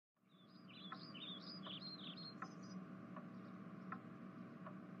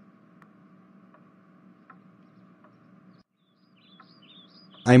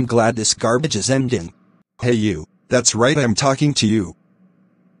I'm glad this garbage is ending. Hey you, that's right, I'm talking to you.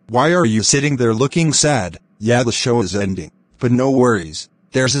 Why are you sitting there looking sad? Yeah, the show is ending, but no worries.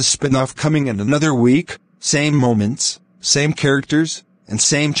 There's a spin-off coming in another week, same moments, same characters, and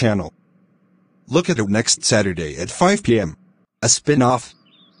same channel. Look at it next Saturday at 5 p.m. A spin-off.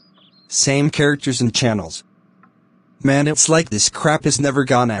 Same characters and channels. Man, it's like this crap is never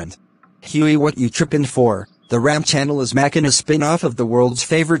gonna end. Huey, what you trippin' for? The Ram channel is making a spin-off of the world's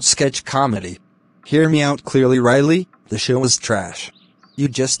favorite sketch comedy. Hear me out clearly, Riley, the show is trash. You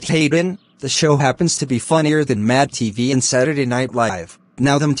just hatin', the show happens to be funnier than Mad TV and Saturday Night Live.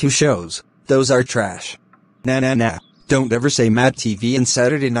 Now them two shows, those are trash. Nah. Don't ever say Mad TV and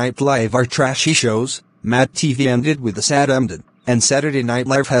Saturday Night Live are trashy shows. Mad TV ended with a sad ending, and Saturday Night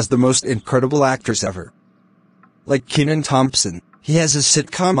Live has the most incredible actors ever. Like Kenan Thompson, he has a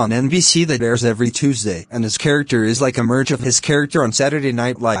sitcom on NBC that airs every Tuesday, and his character is like a merge of his character on Saturday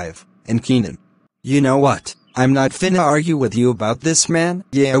Night Live, and Kenan. You know what? I'm not finna argue with you about this, man.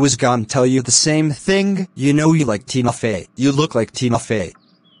 Yeah, I was gonna tell you the same thing. You know you like Tina Fey. You look like Tina Fey.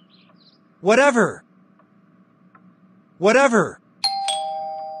 Whatever.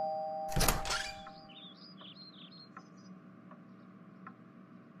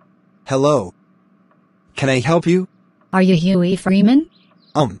 Hello. Can I help you? Are you Huey Freeman?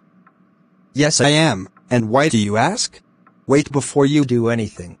 Yes I am, and why do you ask? Wait before you do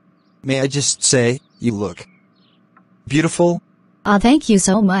anything. May I just say, you look beautiful? Aw, thank you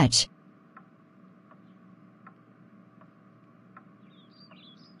so much.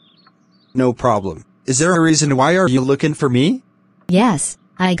 No problem. Is there a reason why are you looking for me? Yes,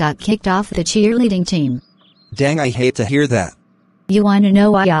 I got kicked off the cheerleading team. Dang, I hate to hear that. You wanna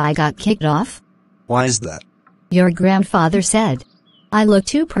know why I got kicked off? Why is that? Your grandfather said I look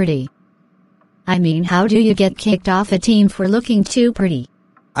too pretty. I mean, how do you get kicked off a team for looking too pretty?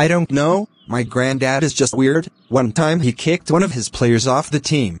 I don't know, my granddad is just weird. One time he kicked one of his players off the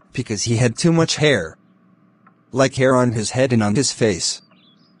team because he had too much hair. Like hair on his head and on his face.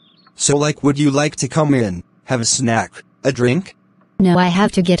 So like, would you like to come in, have a snack, a drink? No, I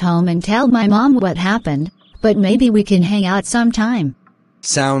have to get home and tell my mom what happened, but maybe we can hang out sometime.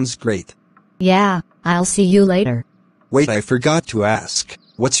 Sounds great. Yeah, I'll see you later. Wait, I forgot to ask,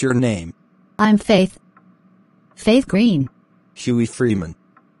 what's your name? I'm Faith. Faith Green. Huey Freeman.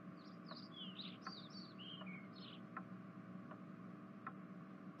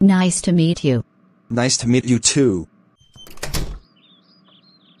 Nice to meet you. Nice to meet you too.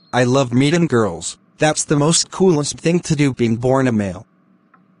 I love meeting girls. That's the most coolest thing to do being born a male.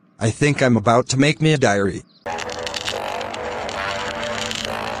 I think I'm about to make me a diary.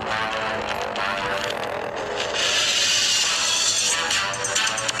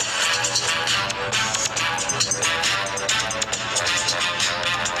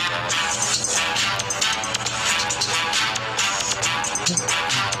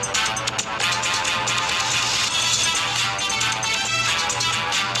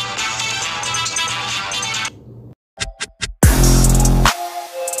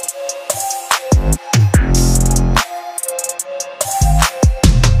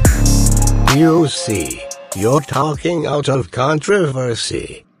 You see, you're talking out of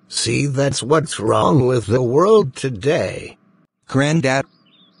controversy. See, that's what's wrong with the world today. Granddad,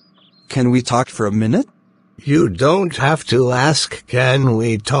 can we talk for a minute? You don't have to ask, can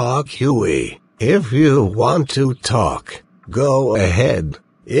we talk, Huey? If you want to talk, go ahead.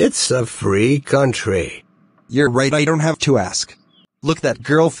 It's a free country. You're right, I don't have to ask. Look, that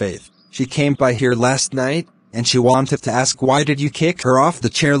girl Faith, she came by here last night, and she wanted to ask why did you kick her off the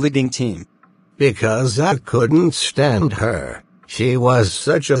cheerleading team? Because I couldn't stand her. She was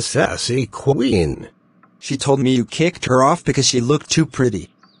such a sassy queen. She told me you kicked her off because she looked too pretty.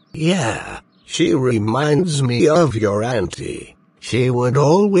 Yeah, she reminds me of your auntie. She would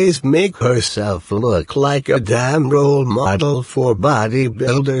always make herself look like a damn role model for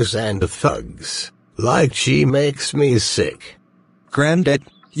bodybuilders and thugs. Like she makes me sick. Granddad,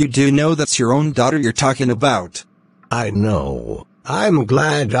 you do know that's your own daughter you're talking about. I know. I'm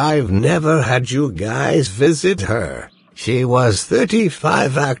glad I've never had you guys visit her. She was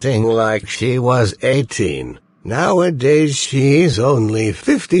 35 acting like she was 18. Nowadays she's only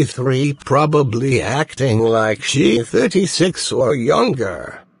 53, probably acting like she's 36 or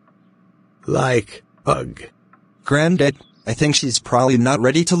younger. Like, ugh. Granddad, I think she's probably not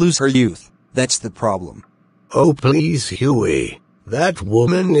ready to lose her youth. That's the problem. Oh please, Huey. That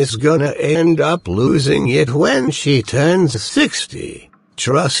woman is gonna end up losing it when she turns 60.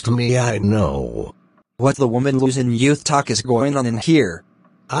 Trust me, I know. What the woman losing youth talk is going on in here?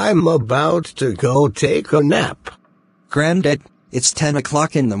 I'm about to go take a nap. Granddad, It's 10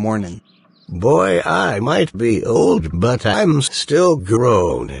 o'clock in the morning. Boy, I might be old, but I'm still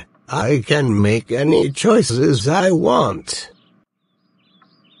grown. I can make any choices I want.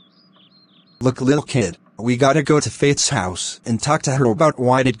 Look, little kid, we gotta go to Faith's house and talk to her about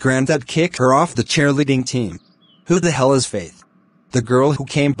why did Granddad kick her off the cheerleading team. Who the hell is Faith? The girl who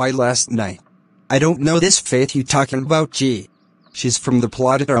came by last night. I don't know this Faith you talking about, gee. She's from the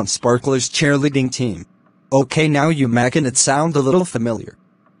plotted on Sparkler's cheerleading team. Okay, now you making it sound a little familiar.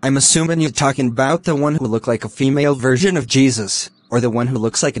 I'm assuming you're talking about the one who looked like a female version of Jesus, or the one who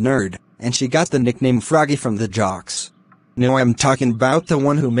looks like a nerd, and she got the nickname Froggy from the jocks. No, I'm talking about the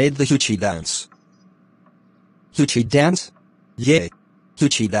one who made the Huey dance. Huey dance? Yeah.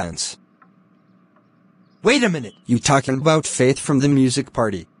 Huey dance. Wait a minute, you talking about Faith from the music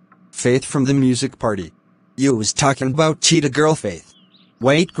party? Faith from the music party. You was talking about Cheetah Girl Faith.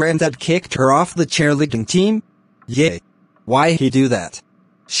 Wait, Granddad kicked her off the cheerleading team? Yeah. Why he do that?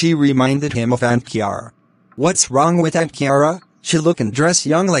 She reminded him of Aunt Kiara. What's wrong with Aunt Kiara? She look and dress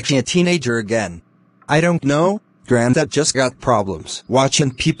young like she a teenager again. I don't know. Granddad just got problems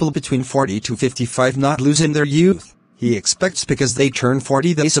watching people between 40 to 55 not losing their youth. He expects because they turn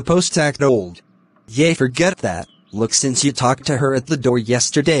 40 they supposed to act old. Yeah, forget that. Look, since you talked to her at the door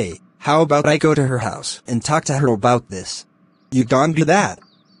yesterday, how about I go to her house and talk to her about this? You gonna do that?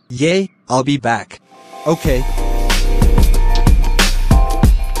 Yay, I'll be back. Okay.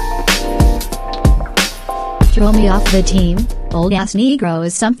 Throw me off the team, old ass Negro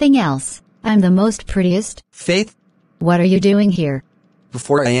is something else. I'm the most prettiest. Faith? What are you doing here?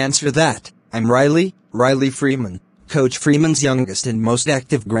 Before I answer that, I'm Riley Freeman, Coach Freeman's youngest and most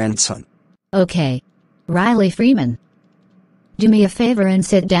active grandson. Okay. Riley Freeman. Do me a favor and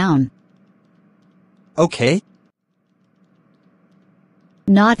sit down. Okay.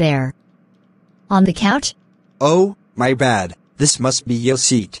 Not there. On the couch? Oh, my bad. This must be your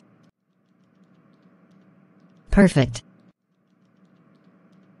seat. Perfect.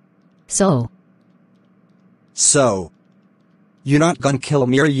 So, you not gonna kill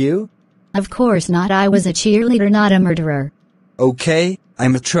me, are you? of course not. I was a cheerleader, not a murderer. Okay,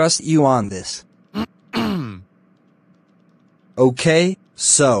 I'ma trust you on this. Okay,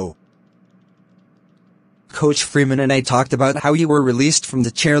 so. Coach Freeman and I talked about how you were released from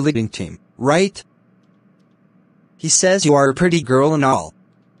the cheerleading team, right? He says you are a pretty girl and all.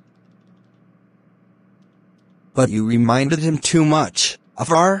 But you reminded him too much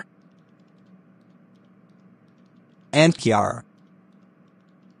of our Aunt Kiara.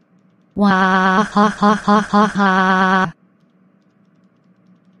 Wah ha ha ha ha ha.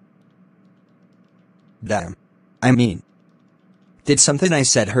 Damn. I mean, did something I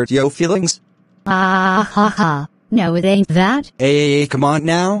said hurt your feelings? Ah ha ha. No, it ain't that. Hey, come on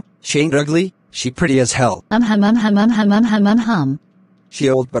now. She ain't ugly. She pretty as hell. Hum. She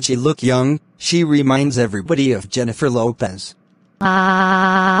old but she look young. She reminds everybody of Jennifer Lopez.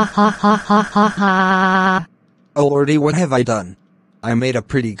 Ah ha ha ha ha ha. Oh lordy, what have I done? I made a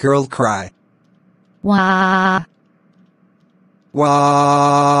pretty girl cry. Wah.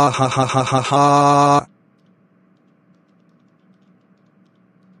 Wah ha ha ha ha ha.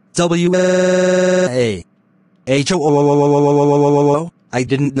 W-A-H-O. I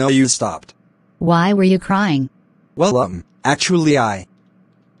didn't know you stopped. Why were you crying? Well, actually I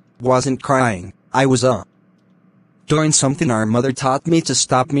wasn't crying. I was, doing something our mother taught me to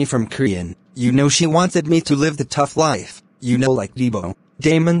stop me from crying. You know, she wanted me to live the tough life. You know, like Debo,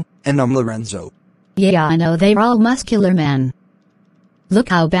 Damon, and Lorenzo. Yeah, I know, they're all muscular men. Look,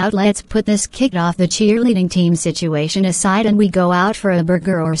 how about let's put this kicked off the cheerleading team situation aside and we go out for a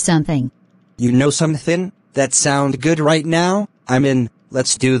burger or something. You know something? That sound good right now? I'm in.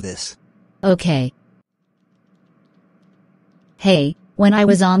 Let's do this. Okay. Hey, when I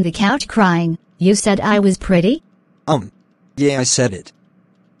was on the couch crying, you said I was pretty? Yeah, I said it.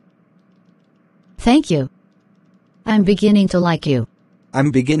 Thank you. I'm beginning to like you.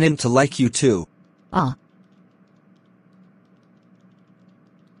 I'm beginning to like you too. Ah.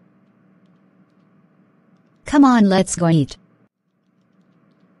 Come on, let's go eat.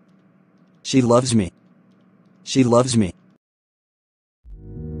 She loves me. She loves me.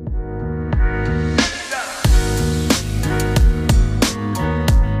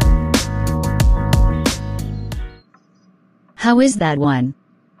 How is that one?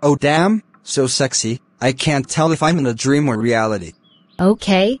 Oh damn, so sexy. I can't tell if I'm in a dream or reality.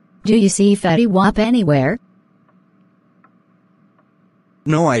 Okay, do you see Fetty Wap anywhere?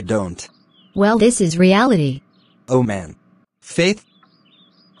 No, I don't. Well, this is reality. Oh man. Faith?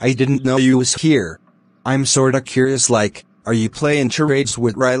 I didn't know you was here. I'm sorta curious, like, are you playing charades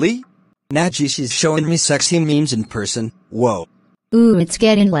with Riley? Nah, gee, she's showing me sexy memes in person. Whoa. Ooh, it's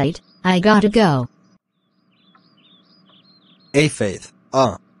getting late. I gotta go. Hey Faith,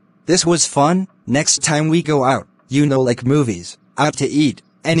 this was fun. Next time we go out, like movies, out to eat,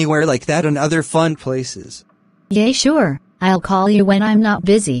 anywhere like that and other fun places. Yay, sure. I'll call you when I'm not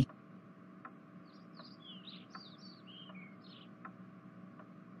busy.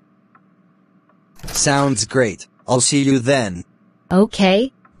 Sounds great. I'll see you then.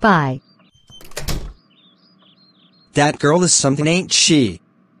 Okay, bye. That girl is something, ain't she?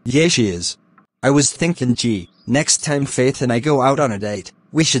 Yeah, she is. I was thinking, gee, next time Faith and I go out on a date,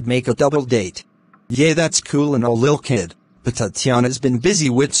 we should make a double date. Yeah, that's cool and all, lil kid, but Tatiana's been busy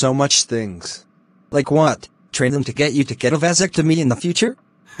with so much things. Like what? Train them to get you to get a vasectomy in the future?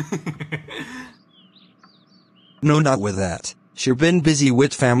 No, not with that. She's been busy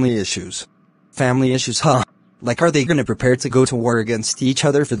with family issues. Family issues, huh? Like, are they gonna prepare to go to war against each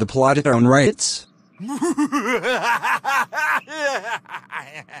other for the plotted own riots?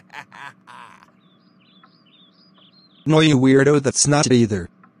 No, you weirdo, that's not it either.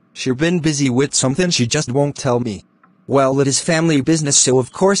 She's been busy with something she just won't tell me. Well, it is family business, so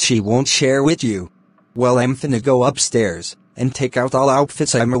of course she won't share with you. Well, I'm finna go upstairs and take out all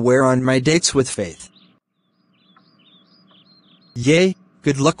outfits I'ma wear on my dates with Faith. Yay,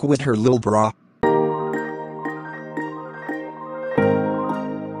 good luck with her, lil bra.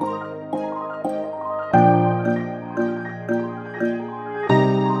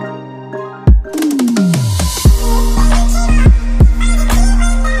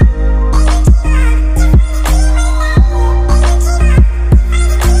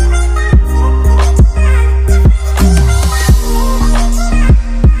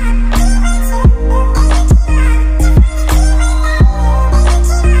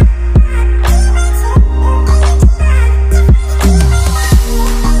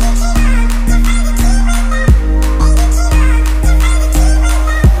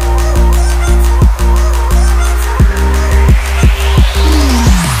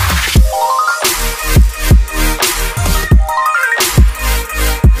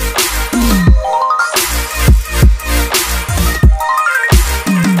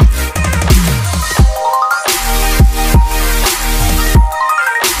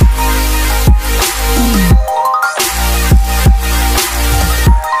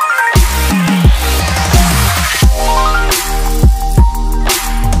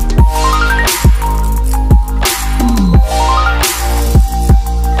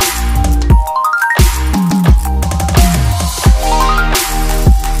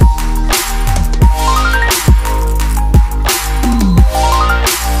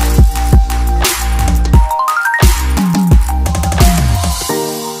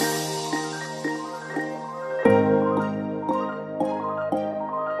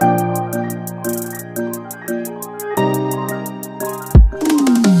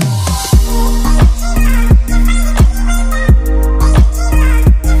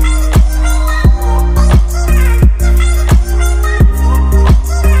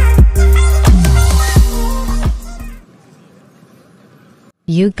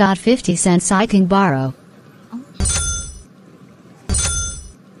 You got 50 cents I can borrow.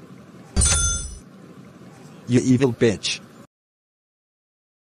 You evil bitch.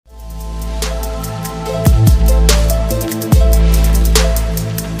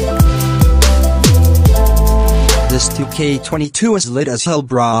 This 2K22 is lit as hell,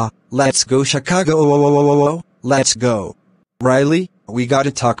 brah. Let's go Chicago. Let's go. Riley, we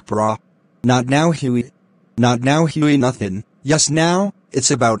gotta talk, brah. Not now, Huey. Not now, Huey, nothing. Yes, now,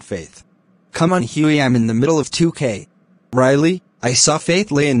 it's about Faith. Come on, Huey, I'm in the middle of 2K. Riley, I saw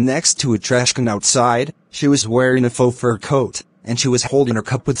Faith laying next to a trash can outside. She was wearing a faux fur coat, and she was holding her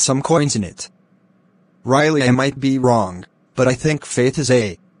cup with some coins in it. Riley, I might be wrong, but I think Faith is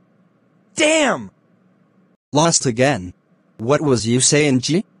a... Damn! Lost again. What was you saying,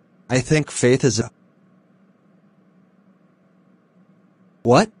 G? I think Faith is a...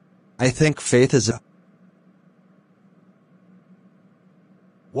 What? I think Faith is a...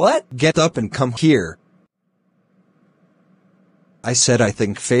 What? Get up and come here. I said I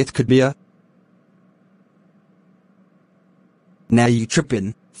think Faith could be a... Now you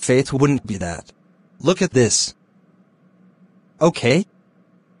trippin', Faith wouldn't be that. Look at this. Okay.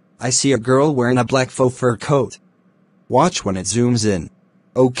 I see a girl wearing a black faux fur coat. Watch when it zooms in.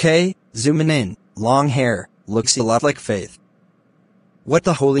 Okay, zooming in, long hair, looks a lot like Faith. What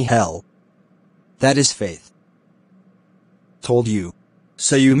the holy hell? That is Faith. Told you.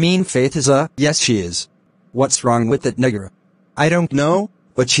 So you mean Faith is a... Yes, she is. What's wrong with that nigger? I don't know,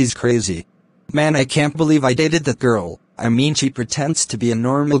 but she's crazy. Man, I can't believe I dated that girl. I mean, she pretends to be a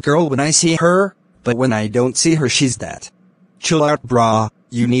normal girl when I see her, but when I don't see her, she's that. Chill out, brah,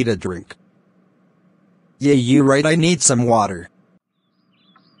 you need a drink. Yeah, you right, I need some water.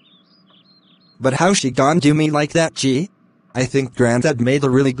 But how's she gonna do me like that, G? I think Granddad made a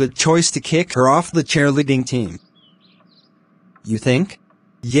really good choice to kick her off the cheerleading team. You think?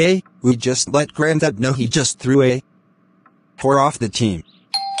 Yay, we just let Granddad know he just threw a whore off the team.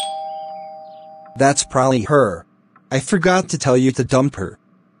 That's probably her. I forgot to tell you to dump her.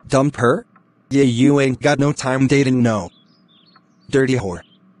 Dump her? Yeah, you ain't got no time dating, no. Dirty whore.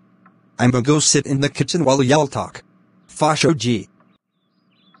 I'ma go sit in the kitchen while y'all talk. Fasho G.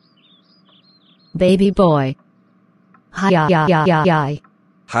 Baby boy. Hi.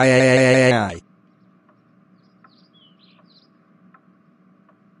 Hi.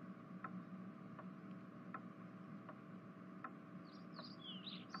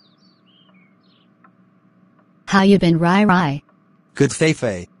 How you been, Rai? Good,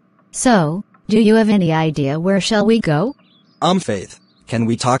 Faye. So, do you have any idea where shall we go? Faith, can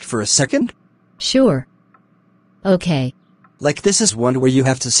we talk for a second? Sure. Okay. Like this is one where you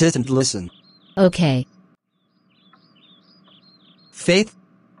have to sit and listen. Okay. Faith,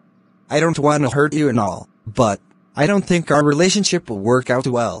 I don't want to hurt you and all, but I don't think our relationship will work out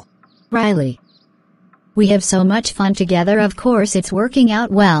well. Riley. We have so much fun together, of course it's working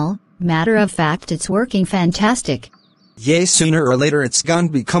out well. Matter of fact, it's working fantastic. Yay, sooner or later it's gonna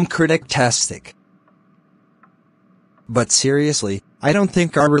become critic-tastic. But seriously, I don't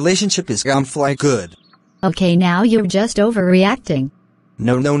think our relationship is gonna fly good. Okay, now you're just overreacting.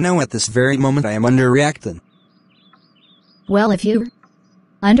 No, at this very moment I am underreacting. Well, if you're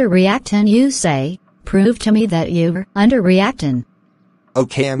underreacting, you say, prove to me that you're underreacting.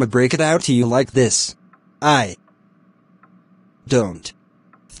 Okay, I'ma break it out to you like this. I don't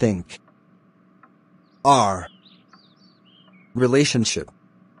think our relationship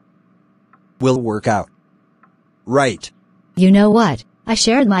will work out. Right. You know what? I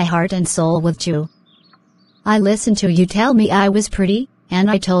shared my heart and soul with you. I listened to you tell me I was pretty, and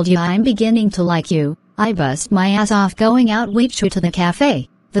I told you I'm beginning to like you. I bust my ass off going out with you to the cafe,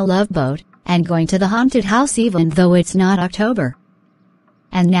 the Love Boat, and going to the haunted house even though it's not October.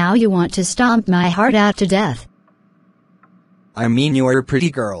 And now you want to stomp my heart out to death. I mean, you are a pretty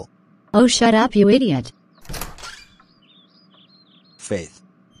girl. Oh, shut up, you idiot. Faith.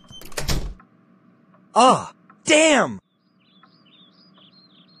 Ah, damn!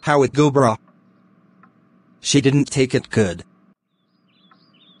 How it go, brah? She didn't take it good.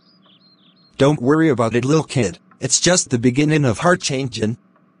 Don't worry about it, little kid. It's just the beginning of heart changing.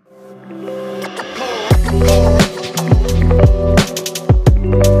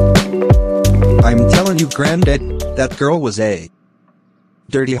 I'm telling you, Granddad, that girl was a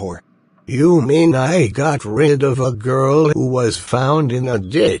dirty whore. You mean I got rid of a girl who was found in a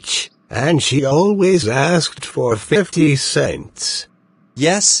ditch, and she always asked for 50 cents?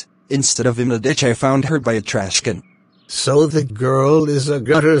 Yes, instead of in a ditch I found her by a trash can. So the girl is a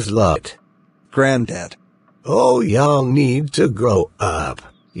gutter slut. Granddad. Oh, y'all need to grow up.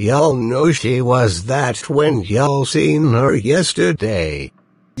 Y'all know she was that when y'all seen her yesterday.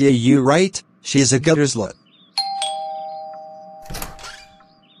 Yeah, you right, she's a gutter slut.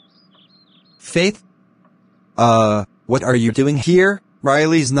 Faith? What are you doing here?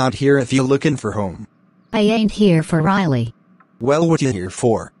 Riley's not here if you're looking for home. I ain't here for Riley. Well, what you here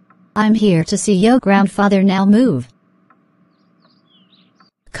for? I'm here to see yo grandfather now move.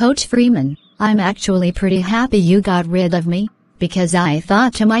 Coach Freeman, I'm actually pretty happy you got rid of me, because I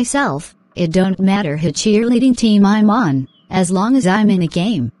thought to myself, it don't matter who cheerleading team I'm on, as long as I'm in a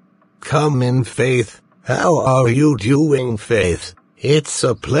game. Come in, Faith. How are you doing, Faith? It's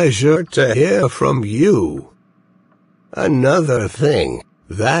a pleasure to hear from you. Another thing,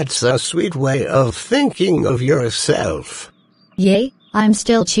 that's a sweet way of thinking of yourself. Yay, I'm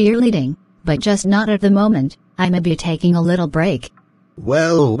still cheerleading, but just not at the moment. I'ma be taking a little break.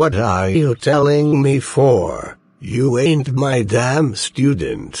 Well, what are you telling me for? You ain't my damn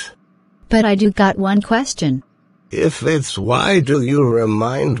student. But I do got one question. If it's why do you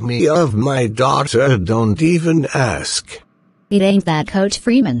remind me of my daughter, don't even ask. It ain't that, Coach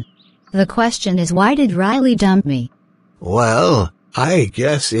Freeman. The question is, why did Riley dump me? Well, I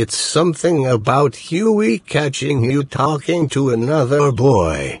guess it's something about Huey catching you talking to another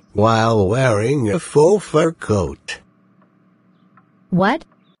boy while wearing a faux fur coat. What?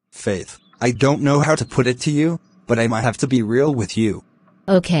 Faith, I don't know how to put it to you, but I might have to be real with you.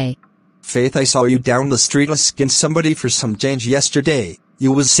 Okay. Faith, I saw you down the street asking somebody for some change yesterday.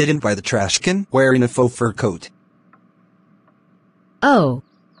 You was sitting by the trash can wearing a faux fur coat. Oh.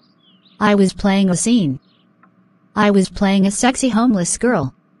 I was playing a scene. I was playing a sexy homeless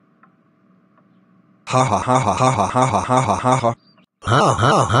girl. Ha ha ha ha ha ha ha ha ha ha ha ha. Ha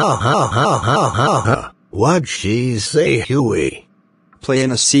ha ha ha ha ha ha ha. What'd she say, Huey?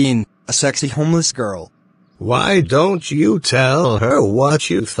 Playing a scene, a sexy homeless girl. Why don't you tell her what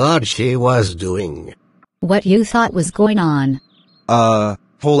you thought she was doing? What you thought was going on?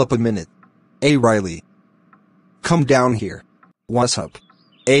 Hold up a minute. Hey Riley. Come down here. What's up?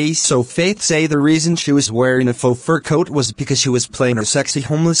 So Faith say the reason she was wearing a faux fur coat was because she was playing a sexy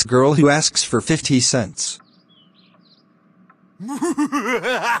homeless girl who asks for 50 cents.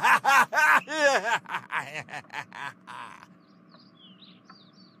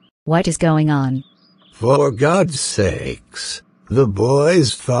 What is going on? For God's sakes, the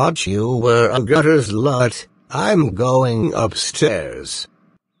boys thought you were a gutter slut. I'm going upstairs.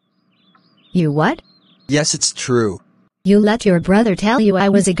 You what? Yes, it's true. You let your brother tell you I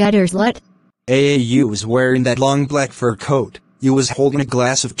was a gutter slut? You was wearing that long black fur coat. You was holding a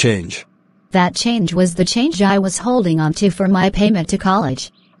glass of change. That change was the change I was holding on to for my payment to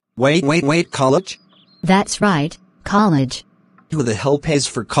college. Wait, college? That's right, college. Who the hell pays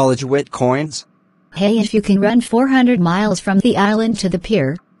for college with coins? Hey, if you can run 400 miles from the island to the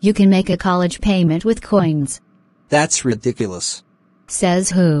pier, you can make a college payment with coins. That's ridiculous. Says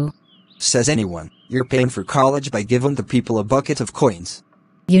who? Says anyone. You're paying for college by giving the people a bucket of coins.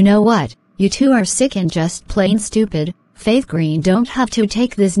 You know what? You two are sick and just plain stupid. Faith Green don't have to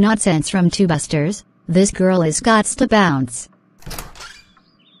take this nonsense from two busters. This girl is gots to bounce.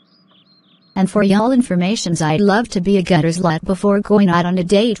 And for y'all informations, I'd love to be a gutter slut before going out on a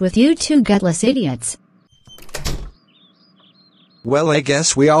date with you two gutless idiots. Well, I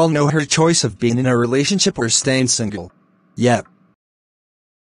guess we all know her choice of being in a relationship or staying single. Yep.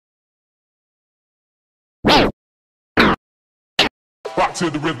 Rock to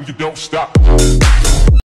the rhythm, you don't stop.